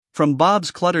From Bob's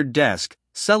cluttered desk,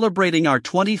 celebrating our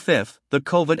 25th, the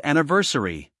COVID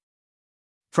anniversary.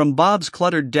 From Bob's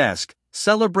cluttered desk,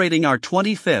 celebrating our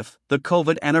 25th, the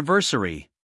COVID anniversary.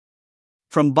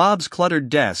 From Bob's cluttered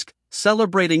desk,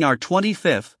 celebrating our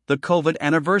 25th, the COVID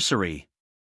anniversary.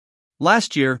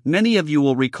 Last year, many of you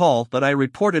will recall that I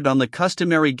reported on the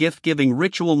customary gift-giving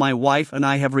ritual my wife and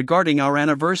I have regarding our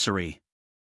anniversary.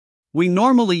 We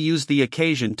normally use the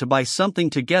occasion to buy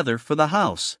something together for the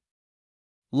house.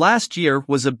 Last year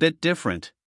was a bit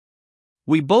different.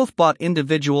 We both bought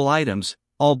individual items,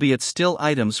 albeit still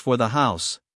items for the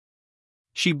house.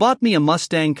 She bought me a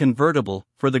Mustang convertible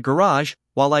for the garage,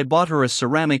 while I bought her a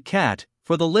ceramic cat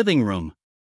for the living room.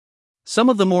 Some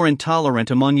of the more intolerant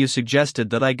among you suggested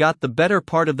that I got the better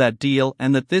part of that deal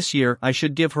and that this year I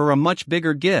should give her a much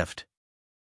bigger gift.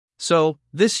 So,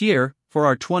 this year, for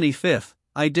our 25th,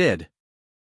 I did.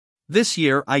 This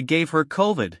year I gave her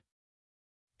COVID.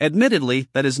 Admittedly,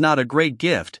 that is not a great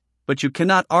gift, but you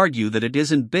cannot argue that it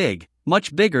isn't big,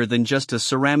 much bigger than just a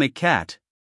ceramic cat.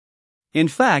 In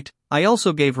fact, I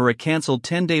also gave her a cancelled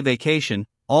 10-day vacation,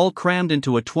 all crammed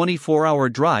into a 24-hour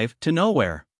drive to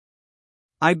nowhere.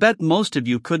 I bet most of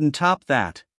you couldn't top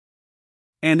that.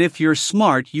 And if you're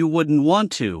smart, you wouldn't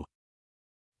want to.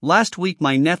 Last week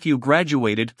my nephew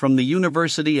graduated from the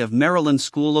University of Maryland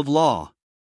School of Law.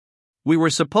 We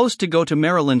were supposed to go to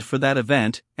Maryland for that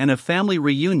event and a family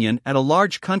reunion at a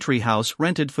large country house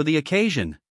rented for the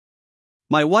occasion.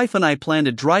 My wife and I planned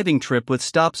a driving trip with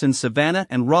stops in Savannah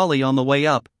and Raleigh on the way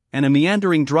up, and a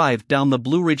meandering drive down the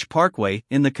Blue Ridge Parkway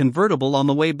in the convertible on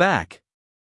the way back.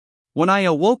 When I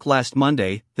awoke last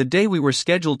Monday, the day we were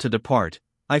scheduled to depart,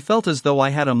 I felt as though I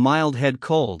had a mild head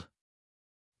cold.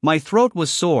 My throat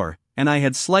was sore, and I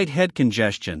had slight head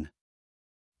congestion.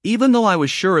 Even though I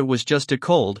was sure it was just a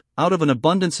cold, out of an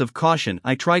abundance of caution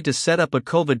I tried to set up a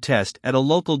COVID test at a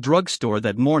local drugstore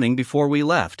that morning before we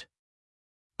left.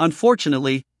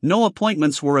 Unfortunately, no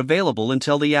appointments were available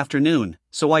until the afternoon,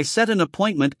 so I set an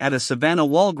appointment at a Savannah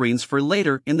Walgreens for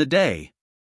later in the day.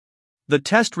 The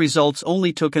test results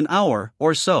only took an hour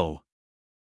or so.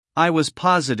 I was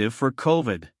positive for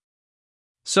COVID.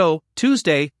 So,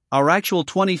 Tuesday, our actual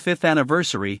 25th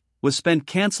anniversary, was spent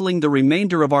canceling the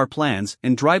remainder of our plans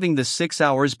and driving the 6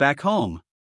 hours back home.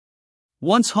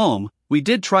 Once home, we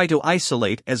did try to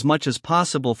isolate as much as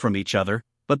possible from each other,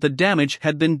 but the damage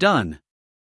had been done.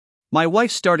 My wife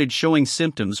started showing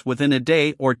symptoms within a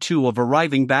day or two of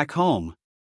arriving back home.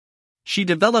 She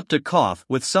developed a cough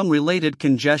with some related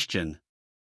congestion.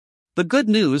 The good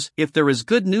news, if there is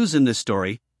good news in this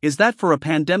story, is that for a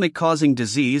pandemic-causing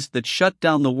disease that shut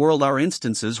down the world, our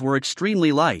instances were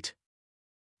extremely light.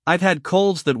 I've had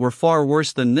colds that were far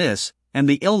worse than this, and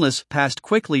the illness passed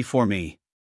quickly for me.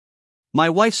 My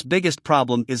wife's biggest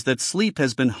problem is that sleep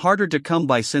has been harder to come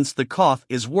by since the cough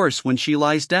is worse when she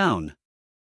lies down.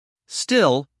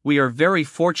 Still, we are very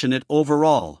fortunate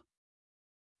overall.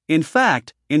 In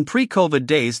fact, in pre-COVID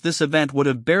days this event would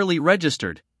have barely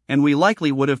registered, and we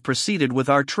likely would have proceeded with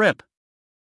our trip.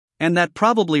 And that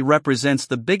probably represents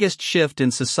the biggest shift in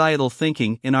societal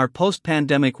thinking in our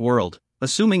post-pandemic world,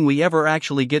 assuming we ever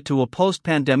actually get to a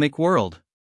post-pandemic world.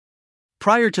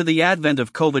 Prior to the advent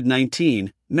of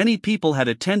COVID-19, many people had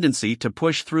a tendency to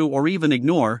push through or even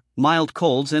ignore mild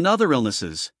colds and other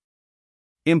illnesses.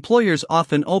 Employers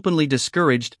often openly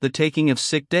discouraged the taking of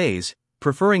sick days,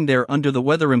 preferring their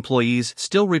under-the-weather employees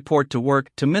still report to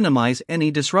work to minimize any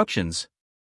disruptions.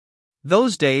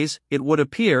 Those days, it would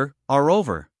appear, are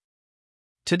over.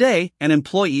 Today, an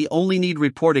employee only need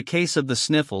report a case of the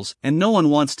sniffles and no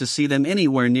one wants to see them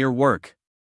anywhere near work.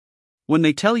 When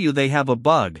they tell you they have a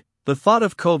bug, the thought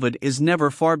of COVID is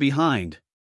never far behind.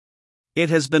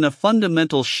 It has been a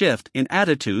fundamental shift in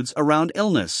attitudes around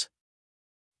illness.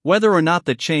 Whether or not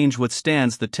the change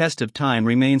withstands the test of time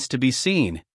remains to be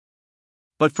seen.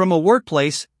 But from a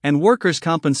workplace and workers'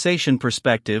 compensation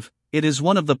perspective, it is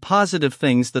one of the positive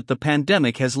things that the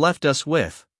pandemic has left us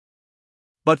with.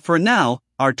 But for now,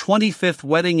 our 25th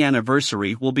wedding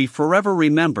anniversary will be forever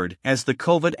remembered as the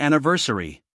COVID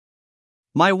anniversary.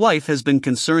 My wife has been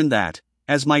concerned that,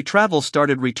 as my travel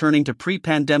started returning to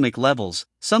pre-pandemic levels,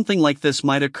 something like this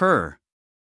might occur.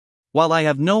 While I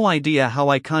have no idea how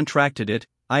I contracted it,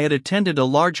 I had attended a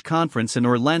large conference in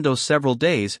Orlando several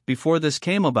days before this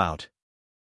came about.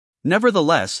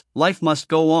 Nevertheless, life must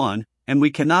go on, and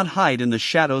we cannot hide in the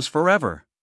shadows forever.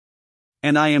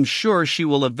 And I am sure she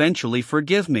will eventually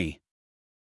forgive me.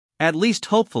 At least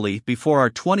hopefully before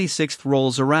our 26th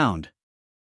rolls around.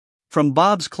 From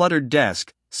Bob's cluttered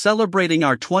desk, celebrating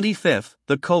our 25th,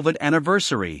 the COVID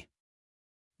anniversary.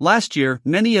 Last year,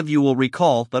 many of you will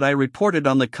recall that I reported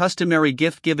on the customary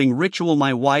gift-giving ritual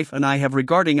my wife and I have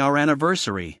regarding our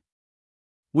anniversary.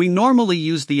 We normally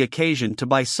use the occasion to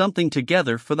buy something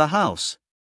together for the house.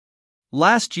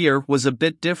 Last year was a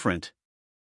bit different.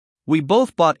 We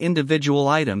both bought individual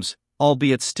items,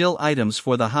 albeit still items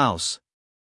for the house.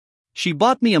 She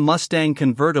bought me a Mustang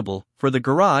convertible for the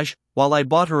garage, while I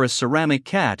bought her a ceramic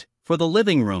cat for the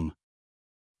living room.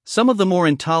 Some of the more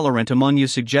intolerant among you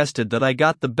suggested that I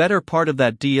got the better part of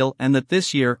that deal and that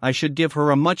this year I should give her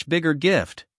a much bigger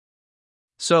gift.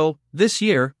 So, this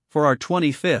year, for our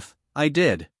 25th, I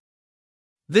did.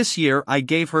 This year I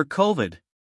gave her COVID.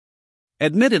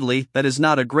 Admittedly, that is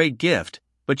not a great gift,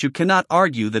 but you cannot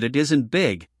argue that it isn't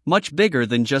big, much bigger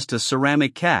than just a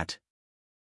ceramic cat.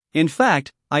 In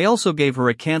fact, I also gave her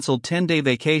a cancelled 10-day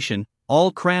vacation,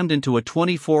 all crammed into a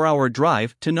 24-hour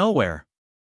drive to nowhere.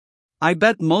 I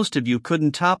bet most of you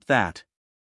couldn't top that.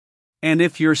 And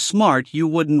if you're smart, you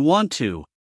wouldn't want to.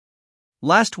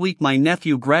 Last week my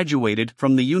nephew graduated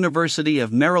from the University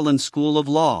of Maryland School of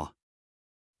Law.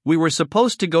 We were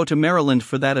supposed to go to Maryland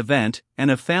for that event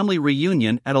and a family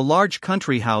reunion at a large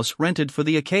country house rented for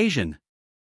the occasion.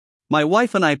 My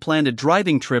wife and I planned a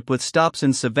driving trip with stops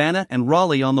in Savannah and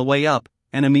Raleigh on the way up,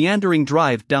 and a meandering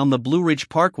drive down the Blue Ridge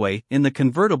Parkway in the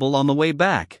convertible on the way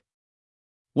back.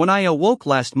 When I awoke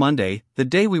last Monday, the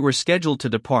day we were scheduled to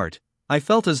depart, I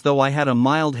felt as though I had a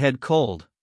mild head cold.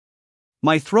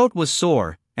 My throat was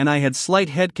sore, and I had slight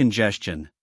head congestion.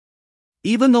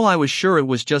 Even though I was sure it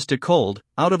was just a cold,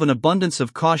 out of an abundance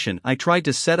of caution I tried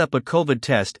to set up a COVID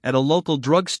test at a local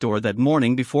drugstore that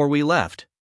morning before we left.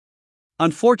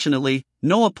 Unfortunately,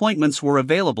 no appointments were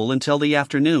available until the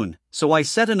afternoon, so I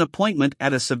set an appointment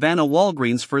at a Savannah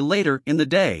Walgreens for later in the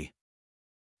day.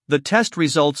 The test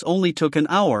results only took an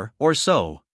hour or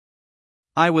so.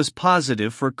 I was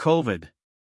positive for COVID.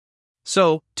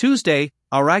 So, Tuesday,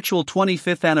 our actual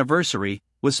 25th anniversary,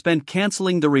 was spent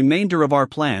canceling the remainder of our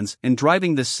plans and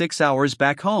driving the 6 hours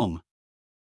back home.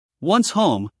 Once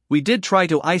home, we did try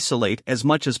to isolate as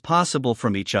much as possible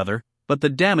from each other, but the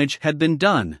damage had been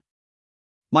done.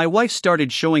 My wife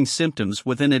started showing symptoms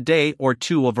within a day or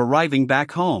two of arriving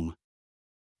back home.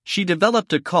 She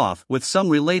developed a cough with some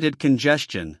related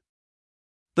congestion.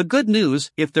 The good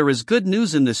news, if there is good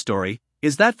news in this story,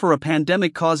 is that for a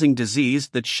pandemic-causing disease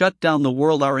that shut down the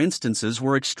world, our instances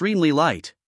were extremely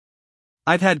light.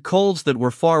 I've had colds that were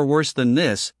far worse than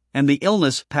this, and the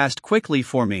illness passed quickly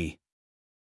for me.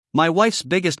 My wife's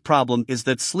biggest problem is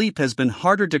that sleep has been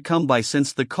harder to come by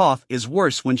since the cough is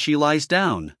worse when she lies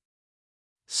down.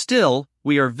 Still,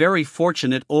 we are very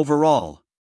fortunate overall.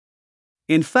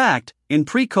 In fact, in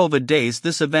pre-COVID days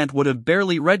this event would have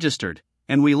barely registered,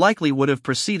 and we likely would have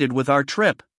proceeded with our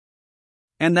trip.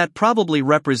 And that probably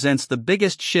represents the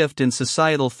biggest shift in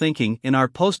societal thinking in our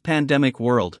post-pandemic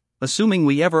world, assuming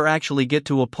we ever actually get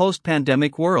to a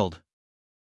post-pandemic world.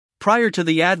 Prior to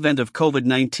the advent of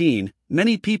COVID-19,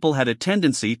 many people had a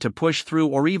tendency to push through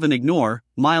or even ignore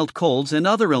mild colds and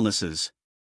other illnesses.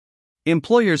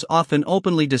 Employers often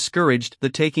openly discouraged the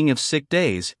taking of sick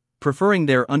days, preferring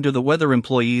their under-the-weather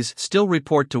employees still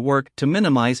report to work to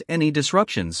minimize any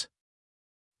disruptions.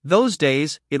 Those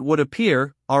days, it would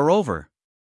appear, are over.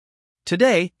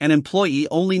 Today, an employee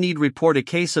only need report a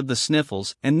case of the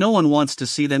sniffles and no one wants to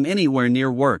see them anywhere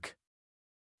near work.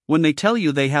 When they tell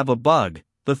you they have a bug,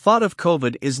 the thought of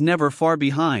COVID is never far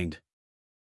behind.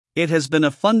 It has been a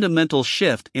fundamental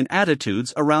shift in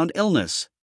attitudes around illness.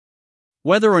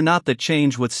 Whether or not the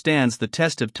change withstands the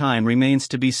test of time remains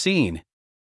to be seen.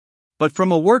 But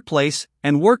from a workplace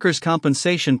and workers'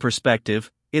 compensation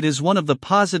perspective, it is one of the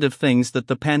positive things that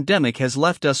the pandemic has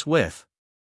left us with.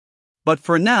 But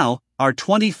for now, our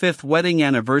 25th wedding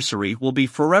anniversary will be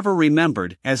forever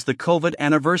remembered as the COVID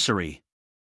anniversary.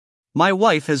 My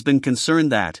wife has been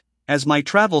concerned that, as my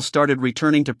travel started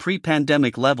returning to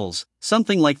pre-pandemic levels,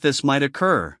 something like this might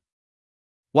occur.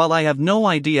 While I have no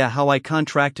idea how I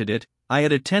contracted it, I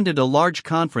had attended a large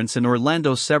conference in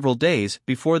Orlando several days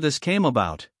before this came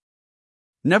about.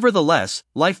 Nevertheless,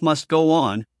 life must go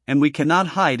on, and we cannot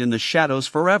hide in the shadows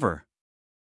forever.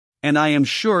 And I am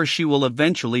sure she will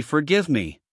eventually forgive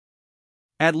me.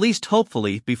 At least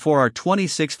hopefully before our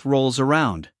 26th rolls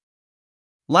around.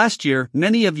 Last year,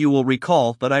 many of you will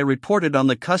recall that I reported on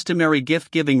the customary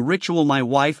gift-giving ritual my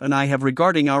wife and I have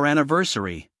regarding our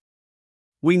anniversary.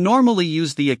 We normally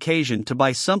use the occasion to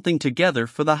buy something together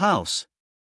for the house.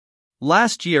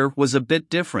 Last year was a bit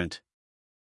different.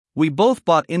 We both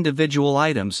bought individual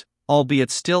items,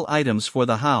 albeit still items for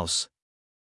the house.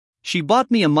 She bought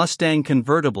me a Mustang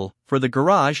convertible for the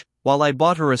garage, while I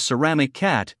bought her a ceramic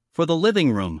cat for the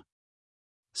living room.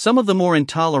 Some of the more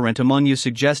intolerant among you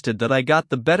suggested that I got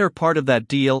the better part of that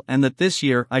deal and that this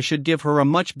year I should give her a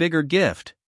much bigger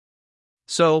gift.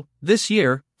 So, this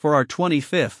year, for our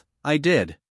 25th, I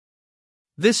did.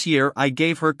 This year I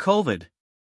gave her COVID.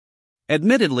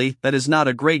 Admittedly, that is not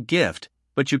a great gift,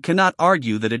 but you cannot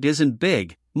argue that it isn't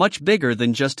big, much bigger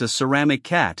than just a ceramic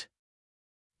cat.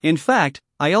 In fact,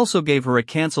 I also gave her a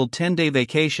cancelled 10-day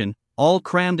vacation, all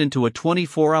crammed into a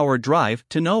 24-hour drive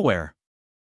to nowhere.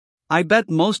 I bet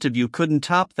most of you couldn't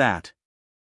top that.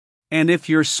 And if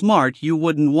you're smart, you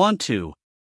wouldn't want to.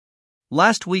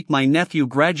 Last week my nephew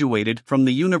graduated from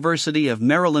the University of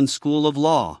Maryland School of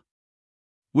Law.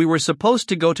 We were supposed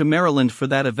to go to Maryland for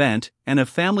that event and a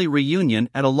family reunion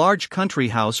at a large country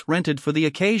house rented for the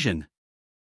occasion.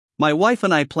 My wife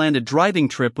and I planned a driving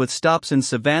trip with stops in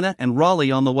Savannah and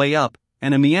Raleigh on the way up,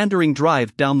 and a meandering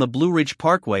drive down the Blue Ridge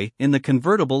Parkway in the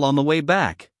convertible on the way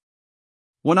back.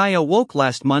 When I awoke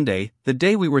last Monday, the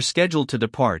day we were scheduled to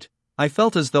depart, I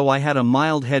felt as though I had a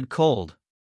mild head cold.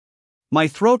 My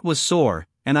throat was sore,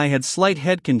 and I had slight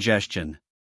head congestion.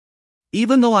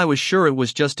 Even though I was sure it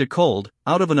was just a cold,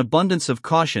 out of an abundance of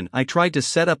caution I tried to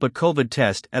set up a COVID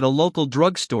test at a local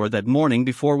drugstore that morning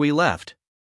before we left.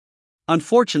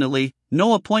 Unfortunately,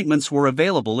 no appointments were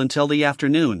available until the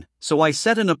afternoon, so I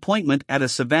set an appointment at a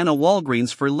Savannah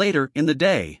Walgreens for later in the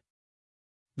day.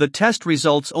 The test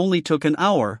results only took an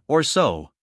hour or so.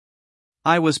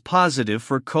 I was positive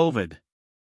for COVID.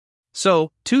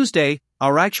 So, Tuesday,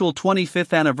 our actual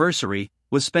 25th anniversary,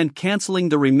 was spent canceling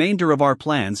the remainder of our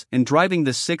plans and driving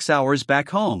the 6 hours back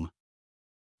home.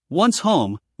 Once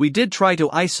home, we did try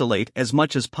to isolate as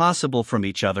much as possible from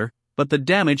each other, but the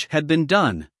damage had been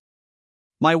done.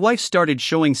 My wife started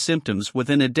showing symptoms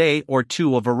within a day or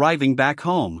two of arriving back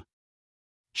home.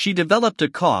 She developed a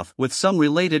cough with some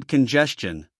related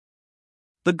congestion.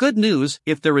 The good news,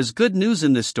 if there is good news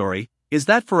in this story, is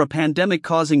that for a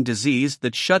pandemic-causing disease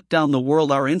that shut down the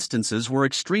world, our instances were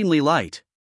extremely light.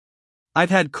 I've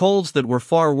had colds that were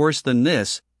far worse than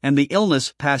this, and the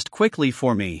illness passed quickly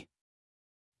for me.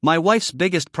 My wife's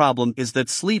biggest problem is that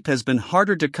sleep has been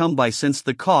harder to come by since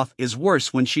the cough is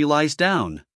worse when she lies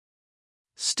down.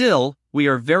 Still, we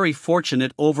are very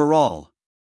fortunate overall.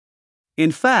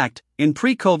 In fact, in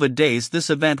pre-COVID days this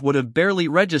event would have barely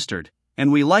registered,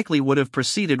 and we likely would have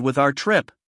proceeded with our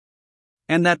trip.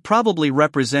 And that probably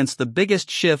represents the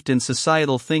biggest shift in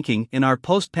societal thinking in our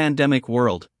post-pandemic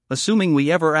world, assuming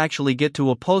we ever actually get to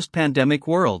a post-pandemic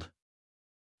world.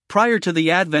 Prior to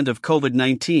the advent of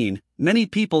COVID-19, many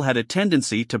people had a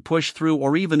tendency to push through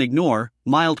or even ignore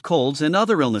mild colds and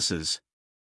other illnesses.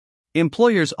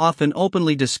 Employers often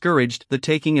openly discouraged the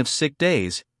taking of sick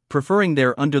days, preferring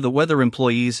their under-the-weather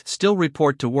employees still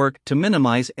report to work to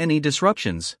minimize any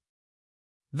disruptions.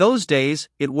 Those days,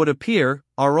 it would appear,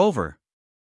 are over.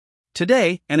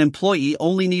 Today, an employee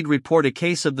only need report a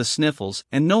case of the sniffles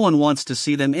and no one wants to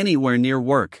see them anywhere near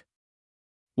work.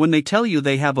 When they tell you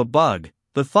they have a bug,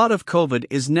 the thought of COVID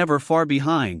is never far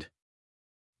behind.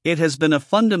 It has been a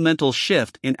fundamental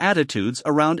shift in attitudes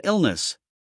around illness.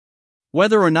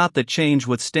 Whether or not the change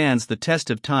withstands the test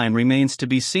of time remains to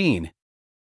be seen.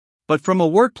 But from a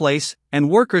workplace and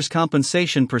workers'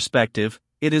 compensation perspective,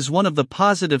 it is one of the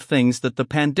positive things that the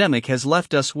pandemic has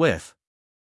left us with.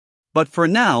 But for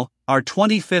now, our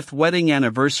 25th wedding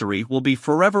anniversary will be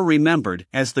forever remembered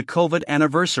as the COVID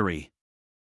anniversary.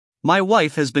 My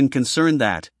wife has been concerned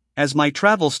that, as my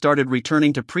travel started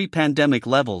returning to pre-pandemic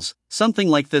levels, something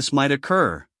like this might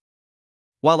occur.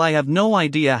 While I have no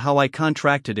idea how I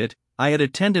contracted it, I had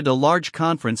attended a large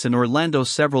conference in Orlando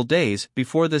several days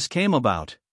before this came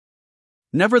about.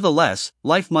 Nevertheless,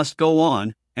 life must go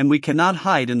on, and we cannot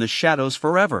hide in the shadows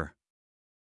forever.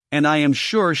 And I am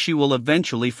sure she will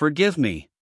eventually forgive me.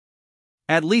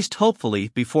 At least hopefully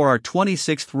before our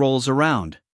 26th rolls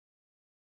around.